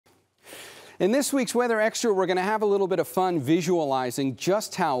In this week's Weather Extra, we're going to have a little bit of fun visualizing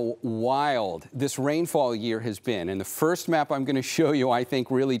just how wild this rainfall year has been. And the first map I'm going to show you, I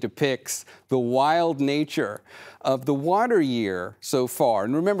think, really depicts the wild nature of the water year so far.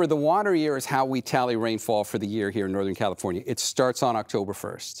 And remember, the water year is how we tally rainfall for the year here in Northern California. It starts on October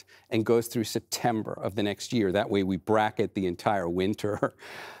 1st and goes through September of the next year. That way we bracket the entire winter.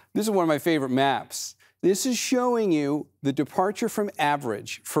 This is one of my favorite maps. This is showing you the departure from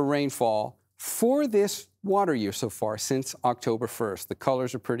average for rainfall for this water year so far since October 1st. The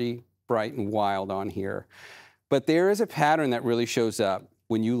colors are pretty bright and wild on here. But there is a pattern that really shows up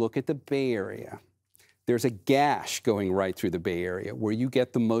when you look at the Bay Area. There's a gash going right through the Bay Area where you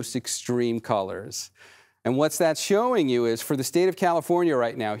get the most extreme colors. And what's that showing you is for the state of California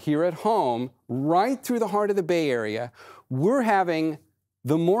right now, here at home, right through the heart of the Bay Area, we're having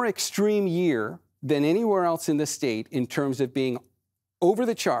the more extreme year than anywhere else in the state in terms of being over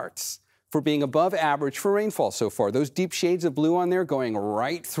the charts for being above average for rainfall so far. Those deep shades of blue on there going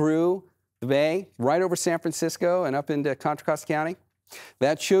right through the Bay, right over San Francisco and up into Contra Costa County.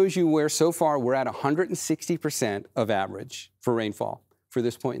 That shows you where so far we're at 160% of average for rainfall for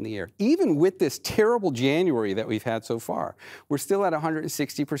this point in the year. Even with this terrible January that we've had so far, we're still at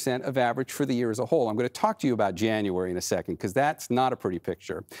 160% of average for the year as a whole. I'm going to talk to you about January in a second because that's not a pretty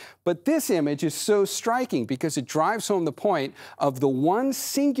picture. But this image is so striking because it drives home the point of the one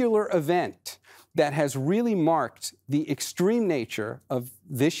singular event that has really marked the extreme nature of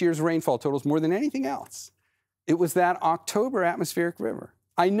this year's rainfall totals more than anything else. It was that October atmospheric river.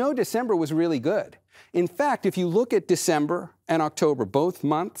 I know December was really good. In fact, if you look at December and October, both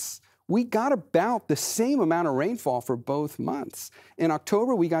months, we got about the same amount of rainfall for both months. In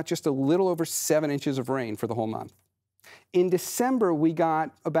October, we got just a little over 7 inches of rain for the whole month. In December, we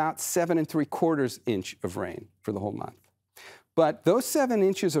got about 7 3/4 inch of rain for the whole month. But those 7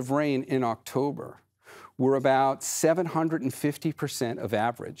 inches of rain in October were about 750% of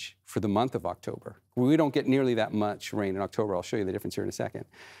average for the month of October. We don't get nearly that much rain in October. I'll show you the difference here in a second.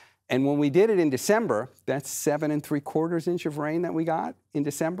 And when we did it in December, that's 7 3/4 inch of rain that we got in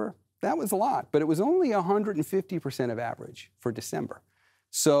December. That was a lot, but it was only 150% of average for December.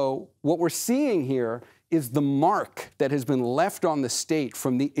 So what we're seeing here is the mark that has been left on the state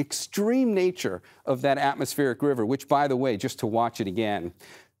from the extreme nature of that atmospheric river, which, by the way, just to watch it again,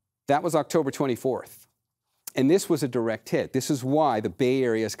 that was October 24th. And this was a direct hit. This is why the Bay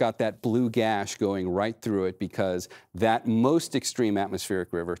Area's got that blue gash going right through it, because that most extreme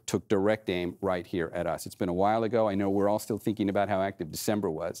atmospheric river took direct aim right here at us. It's been a while ago. I know we're all still thinking about how active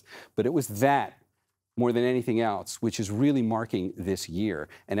December was, but it was that more than anything else which is really marking this year.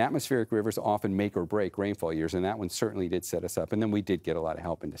 And atmospheric rivers often make or break rainfall years, and that one certainly did set us up. And then we did get a lot of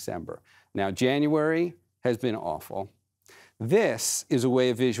help in December. Now, January has been awful. This is a way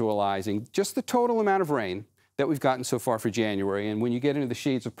of visualizing just the total amount of rain that we've gotten so far for January. And when you get into the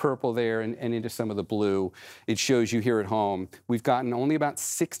shades of purple there and into some of the blue, it shows you here at home, we've gotten only about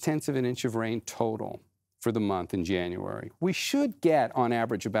 0.6 of an inch of rain total for the month in January. We should get, on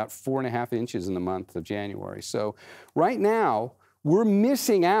average, about 4.5 inches in the month of January. So right now, we're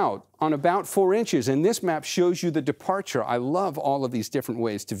missing out on about 4 inches, and this map shows you the departure. I love all of these different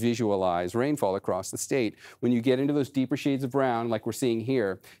ways to visualize rainfall across the state. When you get into those deeper shades of brown, like we're seeing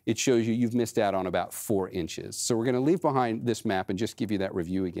here, it shows you you've missed out on about 4 inches. So we're going to leave behind this map and just give you that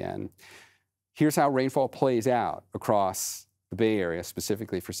review again. Here's how rainfall plays out across the Bay Area,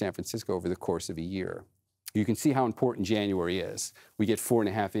 specifically for San Francisco, over the course of a year. You can see how important January is. We get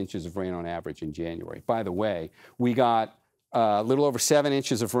 4.5 inches of rain on average in January. By the way, we got a little over 7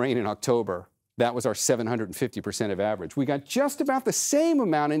 inches of rain in October. That was our 750% of average. We got just about the same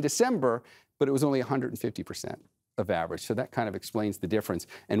amount in December, but it was only 150% of average. So that kind of explains the difference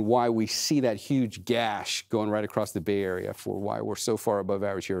and why we see that huge gash going right across the Bay Area for why we're so far above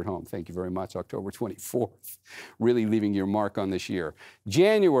average here at home. Thank you very much, October 24th, really leaving your mark on this year.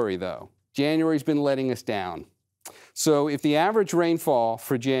 January, though, January's been letting us down. So if the average rainfall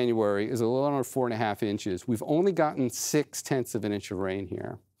for January is a little under 4.5 inches, we've only gotten 0.6 of an inch of rain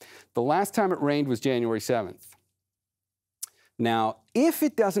here. The last time it rained was January 7th. Now, if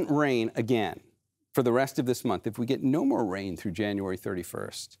it doesn't rain again for the rest of this month, if we get no more rain through January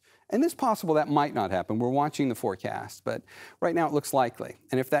 31st, and it's possible that might not happen, we're watching the forecast, but right now it looks likely.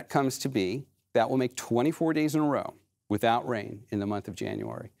 And if that comes to be, that will make 24 days in a row without rain in the month of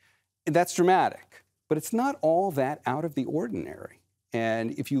January. And that's dramatic. But it's not all that out of the ordinary.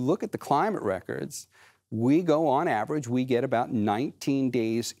 And if you look at the climate records, we go on average, we get about 19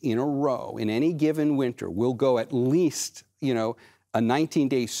 days in a row in any given winter. We'll go at least, a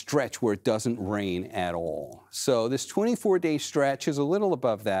 19-day stretch where it doesn't rain at all. So this 24-day stretch is a little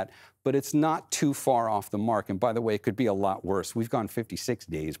above that, but it's not too far off the mark. And by the way, it could be a lot worse. We've gone 56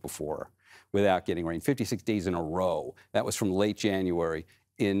 days before without getting rain, 56 days in a row. That was from late January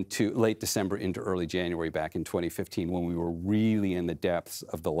into late December into early January back in 2015 when we were really in the depths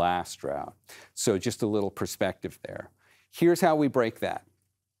of the last drought. So just a little perspective there. Here's how we break that.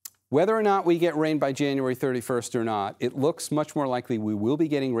 Whether or not we get rain by January 31st or not, it looks much more likely we will be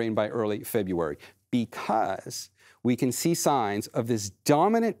getting rain by early February because we can see signs of this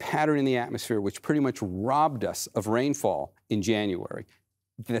dominant pattern in the atmosphere which pretty much robbed us of rainfall in January.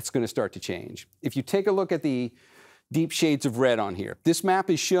 That's going to start to change. If you take a look at the deep shades of red on here, this map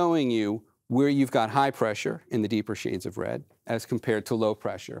is showing you where you've got high pressure in the deeper shades of red as compared to low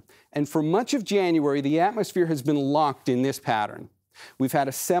pressure. And for much of January, the atmosphere has been locked in this pattern. We've had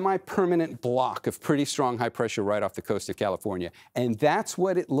a semi-permanent block of pretty strong high pressure right off the coast of California. And that's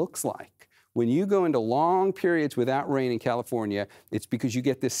what it looks like. When you go into long periods without rain in California, it's because you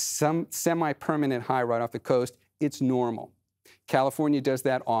get this semi-permanent high right off the coast. It's normal. California does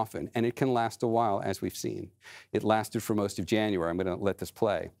that often, and it can last a while, as we've seen. It lasted for most of January. I'm going to let this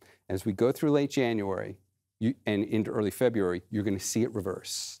play. As we go through late January and into early February, you're going to see it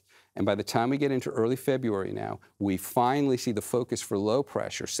reverse. And by the time we get into early February now, we finally see the focus for low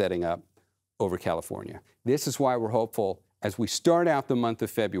pressure setting up over California. This is why we're hopeful as we start out the month of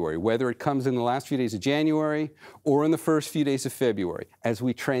February, whether it comes in the last few days of January or in the first few days of February, as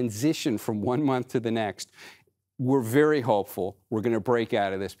we transition from one month to the next, we're very hopeful we're going to break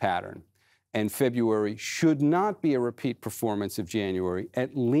out of this pattern. And February should not be a repeat performance of January,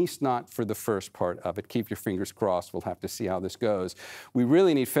 at least not for the first part of it. Keep your fingers crossed. We'll have to see how this goes. We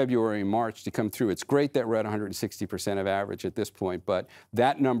really need February and March to come through. It's great that we're at 160% of average at this point, but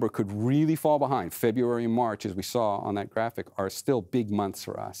that number could really fall behind. February and March, as we saw on that graphic, are still big months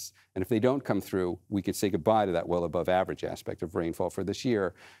for us. And if they don't come through, we could say goodbye to that well above average aspect of rainfall for this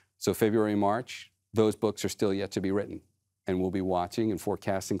year. So February and March, those books are still yet to be written. And we'll be watching and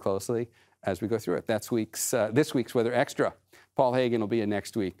forecasting closely as we go through it. That's this week's Weather Extra. Paul Hagen will be in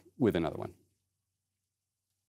next week with another one.